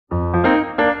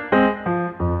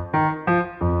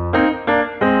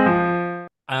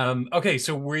Okay,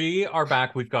 so we are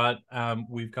back. We've got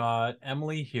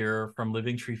Emily here from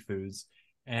Living Tree Foods,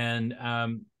 and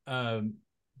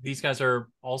these guys are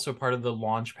also part of the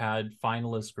LaunchPad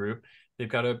finalist group. They've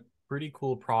got a pretty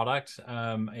cool product,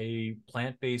 a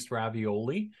plant-based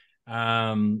ravioli.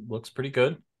 Looks pretty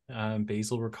good.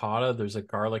 Basil ricotta. There's a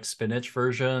garlic spinach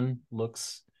version.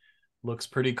 Looks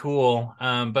pretty cool.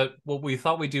 But what we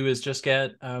thought we'd do is just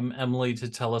get Emily to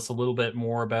tell us a little bit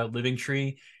more about Living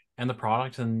Tree and the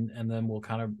product, and then we'll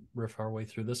kind of riff our way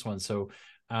through this one. So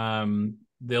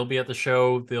they'll be at the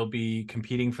show. They'll be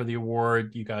competing for the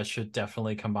award. You guys should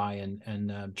definitely come by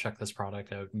and check this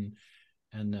product out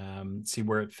and see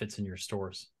where it fits in your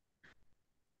stores.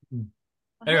 Anyway,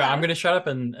 I'm Hello. going to shut up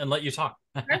and let you talk.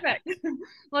 Perfect.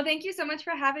 Well, thank you so much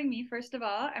for having me. First of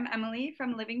all, I'm Emily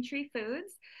from Living Tree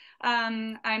Foods.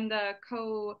 I'm the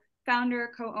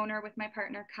co-founder, co-owner with my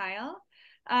partner Kyle.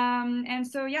 And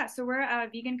so yeah, so we're a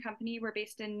vegan company. We're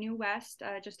based in New West,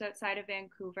 just outside of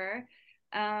Vancouver.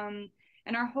 And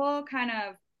our whole kind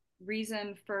of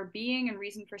reason for being and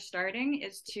reason for starting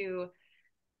is to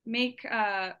make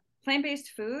plant-based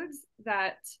foods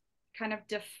that kind of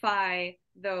defy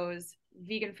those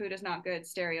vegan food is not good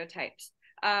stereotypes.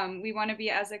 We want to be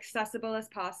as accessible as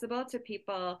possible to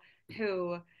people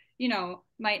who,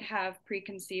 might have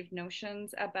preconceived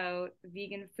notions about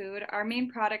vegan food. Our main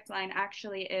product line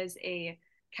actually is a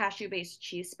cashew-based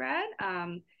cheese spread.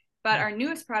 But our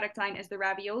newest product line is the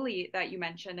ravioli that you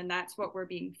mentioned, and that's what we're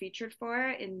being featured for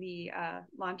in the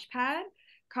LaunchPad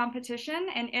competition.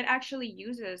 And it actually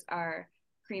uses our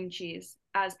cream cheese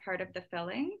as part of the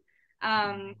filling.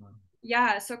 Um,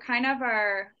 yeah, so kind of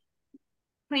our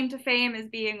claim to fame is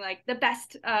being like the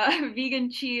best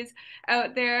vegan cheese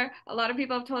out there. A lot of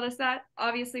people have told us that.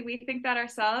 Obviously, we think that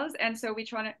ourselves, and so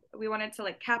we wanted to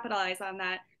like capitalize on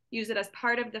that, use it as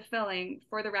part of the filling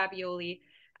for the ravioli,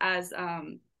 as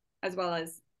well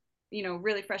as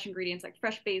really fresh ingredients like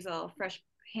fresh basil, fresh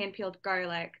hand peeled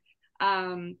garlic,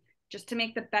 just to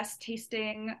make the best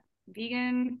tasting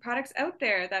vegan products out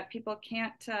there that people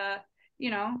can't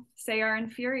say are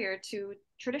inferior to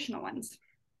traditional ones.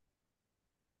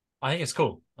 I think it's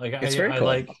cool. Like It's I, very I cool.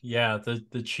 like, yeah,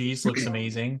 the cheese looks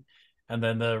amazing. And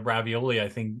then the ravioli, I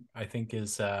think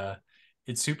is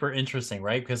it's super interesting,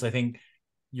 right? Because I think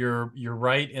you're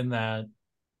right in that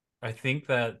I think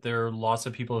that there are lots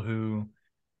of people who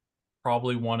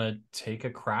probably want to take a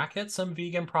crack at some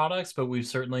vegan products, but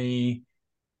we've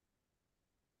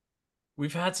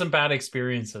had some bad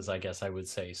experiences, I guess I would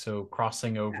say. So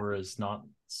crossing over is not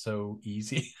so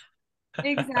easy.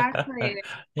 Exactly. I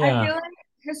Yeah. feel like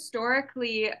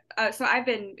historically, so I've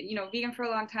been, vegan for a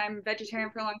long time,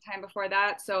 vegetarian for a long time before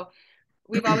that. So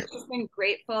we've always just been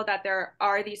grateful that there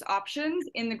are these options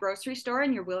in the grocery store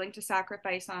and you're willing to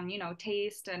sacrifice on,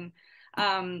 taste and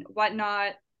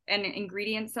whatnot and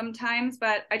ingredients sometimes.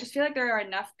 But I just feel like there are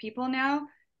enough people now.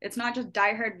 It's not just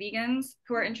diehard vegans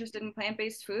who are interested in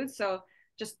plant-based foods. So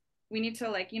just we need to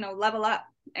like, level up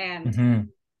and Hmm.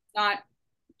 not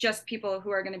just people who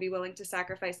are going to be willing to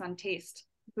sacrifice on taste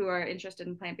who are interested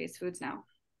in plant-based foods now.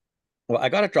 Well, I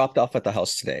got it dropped off at the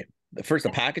house today. First, the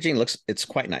packaging it's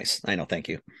quite nice. I know, thank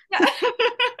you. Yeah.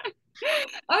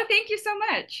 Oh, thank you so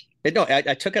much. No, I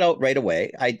took it out right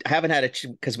away. I haven't had it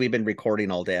because we've been recording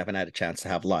all day. I haven't had a chance to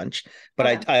have lunch, but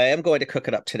Okay. I am going to cook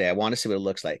it up today. I want to see what it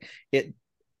looks like. It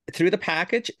through the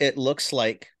package, it looks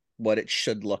like what it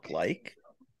should look like,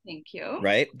 Thank you.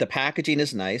 right? The packaging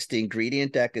is nice. The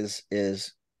ingredient deck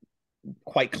is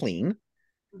quite clean.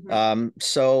 Mhm.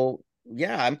 So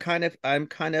yeah, I'm kind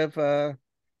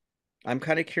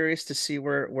of curious to see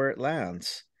where it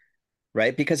lands,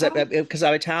 right? Oh, Because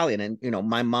I'm Italian, and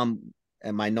my mom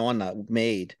and my nonna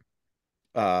made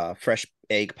fresh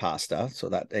egg pasta, so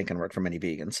that ain't gonna work for many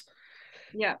vegans,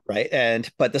 yeah. right?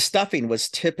 But the stuffing was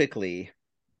typically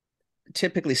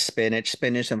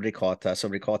spinach and ricotta. So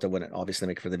ricotta wouldn't obviously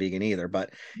make for the vegan either,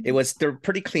 but they're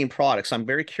pretty clean products. So I'm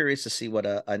very curious to see what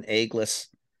an eggless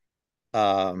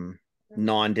um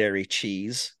non-dairy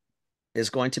cheese is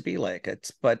going to be like.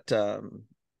 But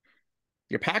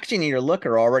your packaging and your look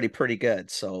are already pretty good.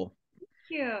 So,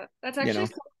 Cute. That's you actually know,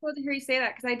 so cool to hear you say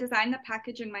that because I designed the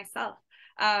packaging myself.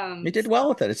 you did So well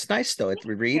with it. It's nice though. It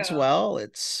thank reads well.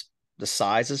 The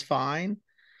size is fine.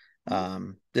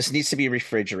 you. This needs to be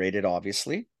refrigerated,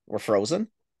 obviously, or frozen.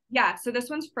 Yeah, so this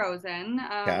one's frozen.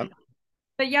 Yeah.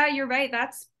 But yeah, you're right.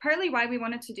 That's partly why we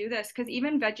wanted to do this because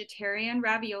even vegetarian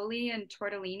ravioli and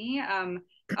tortellini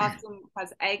often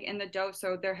has egg in the dough.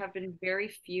 So there have been very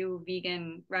few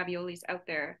vegan raviolis out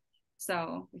there.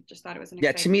 So we just thought it was an Yeah, to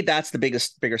exciting. me, that's the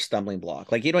bigger stumbling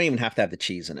block. Like you don't even have to have the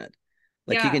cheese in it.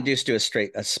 Like you Yeah. can just do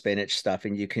a spinach stuff,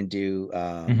 and you can do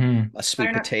Hmm. a sweet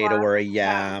Butternut potato squash. or a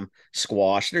Yeah, yam,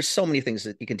 squash. There's so many things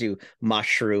that you can do.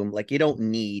 Mushroom. Like you don't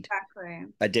need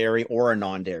exactly. a dairy or a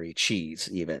non-dairy cheese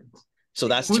even. So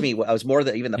that's to Exactly. me. I was more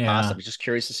than even the pasta. I Yeah. was just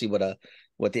curious to see what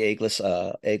the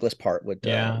eggless part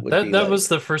Yeah, would that be that like. was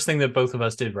the first thing that both of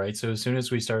us did, right? So as soon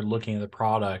as we started looking at the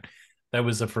product, that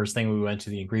was the first thing we went to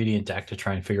the ingredient deck to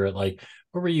try and figure out like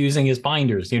what we're using as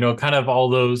binders, kind of all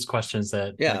those questions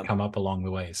that Yeah. come up along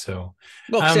the way. So,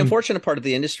 Well, because the um, unfortunate part of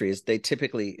the industry is they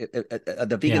typically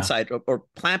the vegan yeah, side or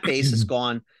plant-based has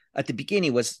gone at the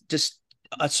beginning was just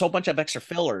so bunch of extra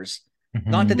fillers.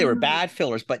 Not that hmm they were Mhm. bad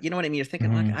fillers, but you know what I mean. You're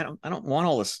thinking like hmm I don't want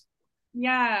all this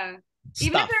Yeah.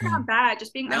 Even if stuff. they're not bad,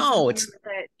 just being No, unfamiliar it's with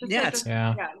it, just yeah, like it's this.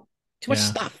 yeah, Yeah. too much yeah,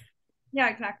 stuff. Yeah,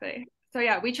 exactly. So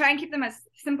yeah, we try and keep them as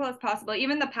simple as possible.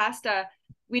 Even the pasta,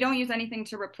 we don't use anything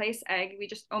to replace egg. We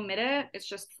just omit it. It's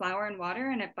just flour and water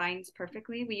and it binds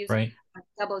perfectly. We use right,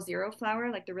 00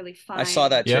 flour, like the really I saw fine.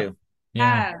 that yep, too. yeah,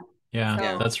 Yeah. yeah.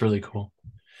 Yeah. So That's really cool.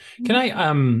 Can I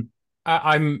mhm.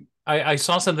 I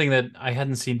saw something that I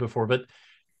hadn't seen before, but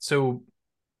so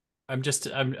I'm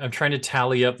trying to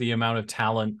tally up the amount of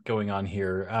talent going on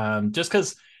here. Just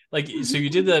because like so you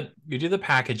did the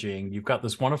packaging, you've got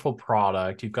this wonderful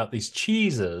product, you've got these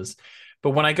cheeses,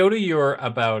 but when I go to your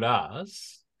About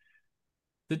Us,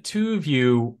 the two of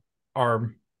you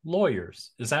are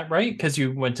lawyers. Is that right? Because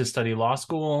you went to study law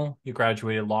school, you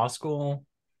graduated law school.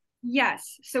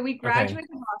 Yes. So we Okay. graduated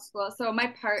law school. So my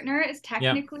partner is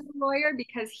Yeah. technically a lawyer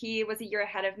because he was a year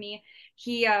ahead of me.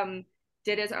 He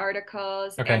did his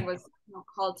articles and Okay. was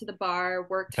called to the bar,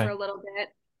 worked for Okay. a little bit.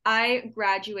 I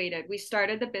graduated. We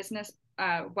started the business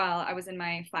while I was in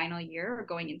my final year or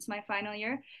going into my final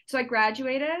year. So I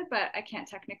graduated, but I can't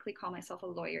technically call myself a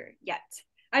lawyer yet.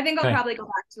 I think I'll Okay. probably go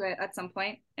back to it at some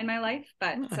point in my life,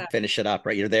 but Finish it up,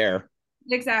 right? You're there.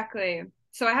 exactly.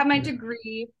 So I have my Yeah.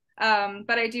 degree,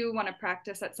 but I do want to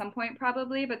practice at some point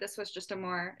probably, but this was just a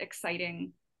more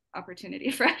exciting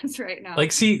opportunity for us right now.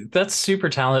 Like, see, that's super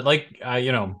talent. Like,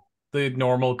 the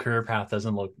normal career path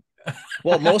doesn't look.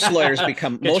 Well, Get most your law lawyers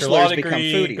become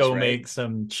degree, foodies, go right? make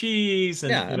some cheese,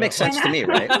 and Yeah, it makes like. sense to me,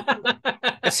 right?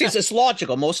 It's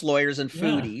logical. Most lawyers and Yeah,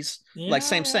 foodies, like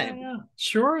yeah, same. yeah.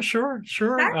 Sure, sure,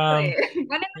 sure. Exactly.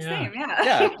 One and the Yeah. same, yeah.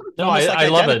 Yeah, No, almost like I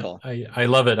love it. identical. I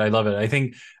love it. I love it. I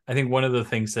think one of the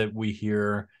things that we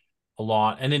hear a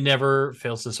lot, and it never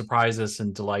fails to surprise us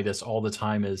and delight us all the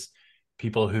time, is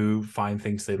people who find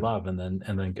things they love and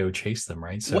then go chase them,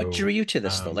 right? What drew So, you to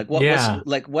this though? yeah,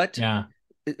 What yeah.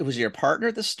 it was your partner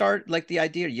at the start, like the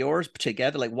idea, yours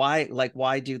together? Like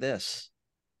why do this?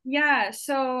 Yeah,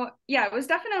 so yeah, it was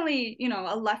definitely,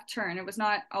 a left turn. It was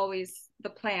not always the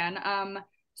plan.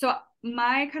 So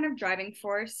my kind of driving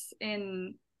force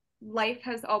in life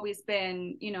has always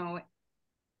been, you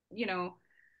know,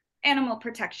 animal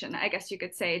protection, I guess you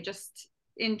could say, just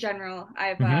in general.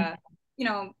 I've Hmm.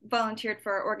 volunteered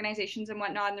for organizations and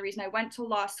whatnot. And the reason I went to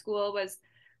law school was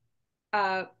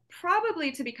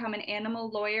probably to become an animal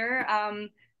lawyer.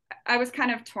 I was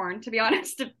kind of torn, to be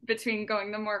honest, between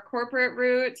going the more corporate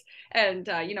route and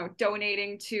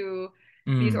donating to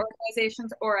these Mm.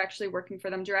 organizations or actually working for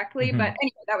them directly. But Hmm.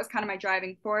 anyway, that was kind of my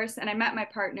driving force. And I met my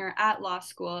partner at law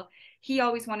school. He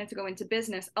always wanted to go into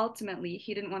business. Ultimately,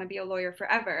 he didn't want to be a lawyer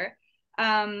forever.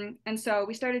 And so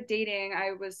we started dating.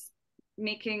 I was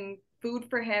making food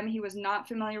for him. He was not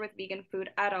familiar with vegan food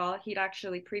at all. He'd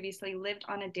actually previously lived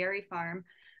on a dairy farm.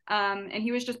 And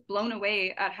he was just blown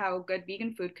away at how good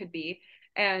vegan food could be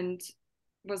and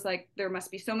was like, there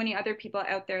must be so many other people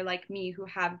out there like me who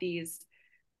have these,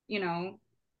 you know,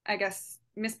 I guess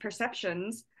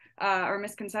misperceptions or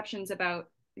misconceptions about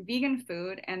vegan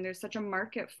food. And there's such a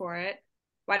market for it.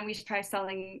 Why don't we try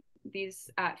selling these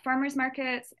at farmers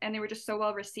markets? And they were just so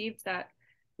well received that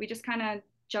we just kind of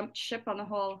jumped ship on the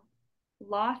whole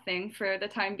law thing for the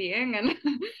time being and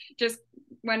just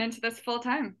went into this full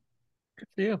time. Good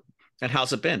for you. And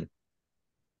how's it been?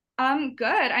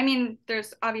 Good. I mean,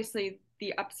 there's obviously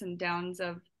the ups and downs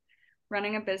of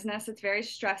running a business. It's very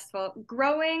stressful.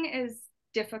 Growing is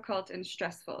difficult and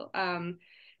stressful.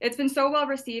 It's been so well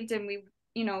received, and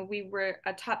we were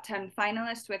a top 10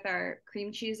 finalist with our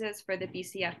cream cheeses for the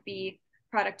BCFB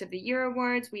Product of the Year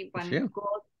Awards. We Good for won you.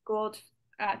 gold.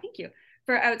 Thank you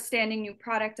for outstanding new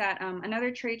product at another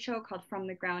trade show called From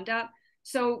the Ground Up.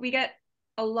 So we get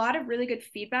a lot of really good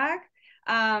feedback.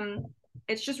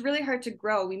 It's just really hard to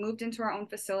grow. We moved into our own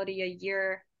facility a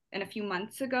year and a few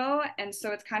months ago. And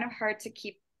so it's kind of hard to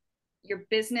keep your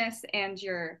business and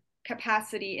your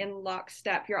capacity in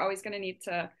lockstep. You're always going to need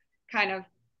to kind of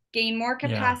gain more Yeah.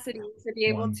 capacity to be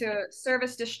able One. to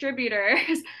service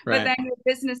distributors, but Right. then your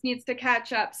business needs to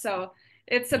catch up. So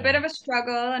it's a bit of a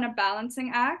struggle and a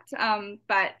balancing act,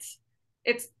 but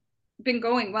it's been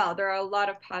going well. There are a lot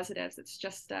of positives. It's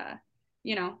just,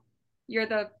 you know, you're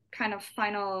the kind of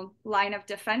final line of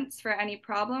defense for any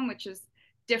problem, which is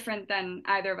different than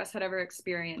either of us had ever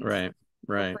experienced. Right.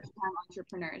 First time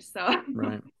entrepreneurs. So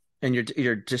right. And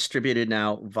you're distributed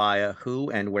now via who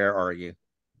and where are you?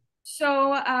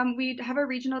 So we have a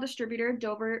regional distributor,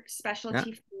 Dover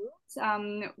Specialty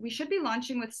Foods. We should be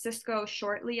launching with Cisco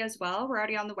shortly as well. We're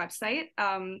already on the website.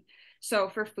 So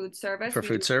for food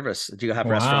service. Do you have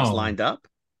restaurants lined up?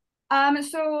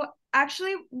 So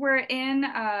actually we're in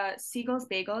Siegel's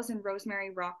Bagels and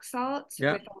Rosemary Rock Salt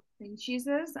with cream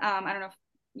cheeses. I don't know if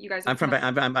you guys are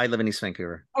I live in East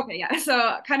Vancouver. Okay, yeah.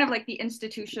 So kind of like the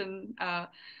institution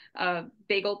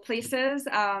bagel places.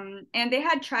 And they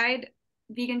had tried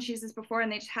vegan cheeses before and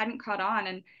they just hadn't caught on,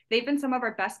 and they've been some of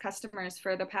our best customers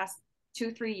for the past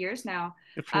 2-3 years now.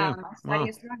 Good for you. Wow.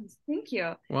 Thank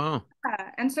you. Wow.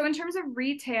 And so in terms of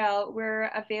retail, we're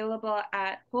available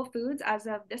at Whole Foods as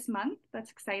of this month.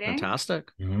 That's exciting.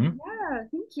 Fantastic. Mm-hmm. Yeah,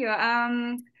 thank you.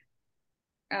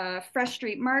 Fresh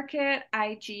Street Market,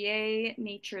 IGA,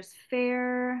 Nature's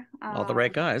Fair. All the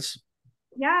right guys.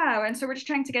 Yeah, and so we're just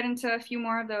trying to get into a few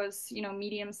more of those,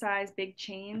 medium-sized big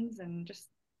chains and just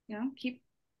keep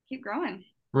growing.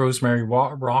 Rosemary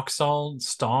Rock Salt,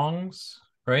 Stongs,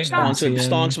 right?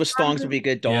 Stongs would be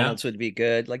good. Donald's would be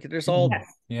good. Like there's all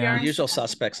the usual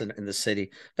suspects in the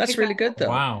city. That's really good though.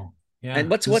 Wow. Yeah. And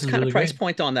what's kind really of price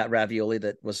point on that ravioli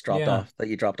that was dropped off, that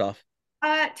you dropped off?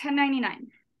 $10.99.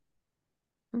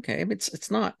 Okay,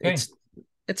 it's not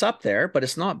it's up there, but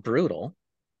it's not brutal.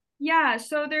 Yeah,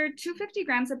 so they're 250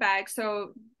 grams a bag.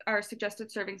 So our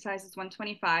suggested serving size is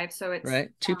 125. So it's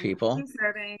right, 2 people. 2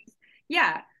 servings.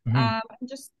 Yeah. Mm-hmm.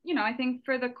 Just, I think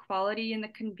for the quality and the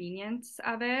convenience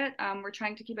of it, we're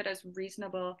trying to keep it as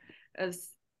reasonable as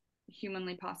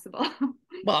humanly possible.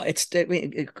 Well,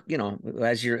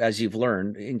 as you've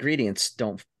learned, ingredients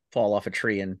don't fall off a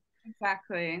tree and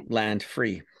land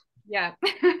free. Yeah.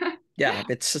 Yeah,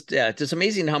 it's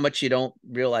amazing how much you don't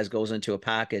realize goes into a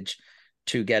package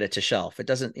to get it to shelf. It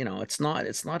doesn't, it's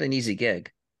not an easy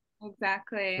gig.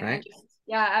 Exactly. Right.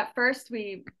 At first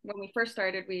when we first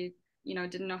started, we,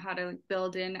 didn't know how to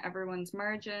build in everyone's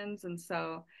margins. And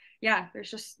so, there's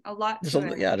just a lot.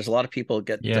 There's a lot of people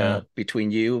get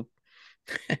between you.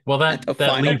 Well, that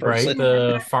leap, right?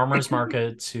 The farmer's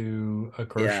market to a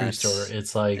grocery store.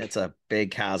 It's like, it's a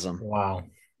big chasm. Wow.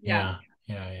 Yeah.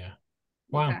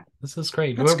 Wow, okay. This is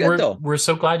great. That's good, though. We're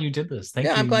so glad you did this. Thank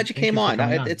you. I'm glad you came on.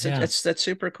 That's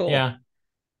super cool. Yeah,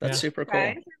 that's super cool.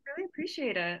 I really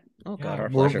appreciate it. Oh God, our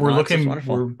pleasure. We're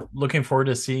looking forward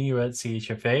to seeing you at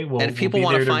CHFA. And if people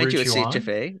want to find you at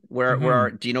CHFA,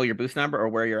 where do you know your booth number or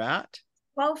where you're at?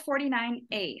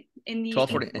 1249A in the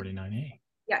 1249A.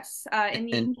 Yes, in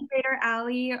the Incubator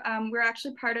Alley. We're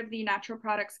actually part of the Natural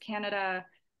Products Canada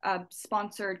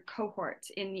sponsored cohort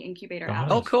in the Incubator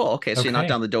Alley. Oh, cool. Okay, so you're not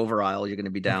down the Dover aisle. You're going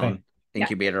to be down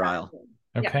Incubator aisle.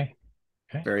 Okay.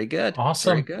 Very good.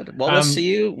 Awesome. Very good. Well, we'll see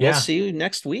you. We'll see you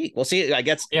next week. We'll see you, I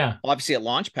guess, obviously at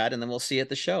LaunchPad, and then we'll see you at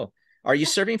the show. Are you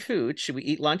serving food? Should we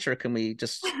eat lunch or can we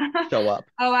just show up?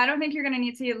 Oh, I don't think you're going to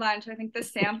need to eat lunch. I think the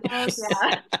samples,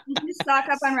 you can stock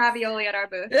up on ravioli at our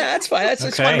booth. Yeah, that's fine. I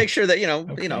just want to make sure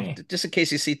that, just in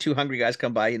case you see 2 hungry guys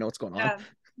come by, you know what's going on.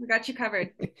 We got you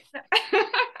covered.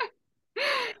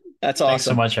 That's awesome. Thanks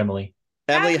so much, Emily.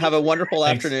 Emily, have a wonderful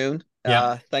afternoon.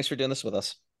 Thanks for doing this with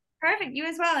us. Perfect. You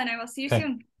as well. And I will see you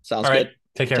soon. Sounds good.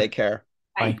 Take care. Take care.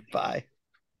 Bye. Bye.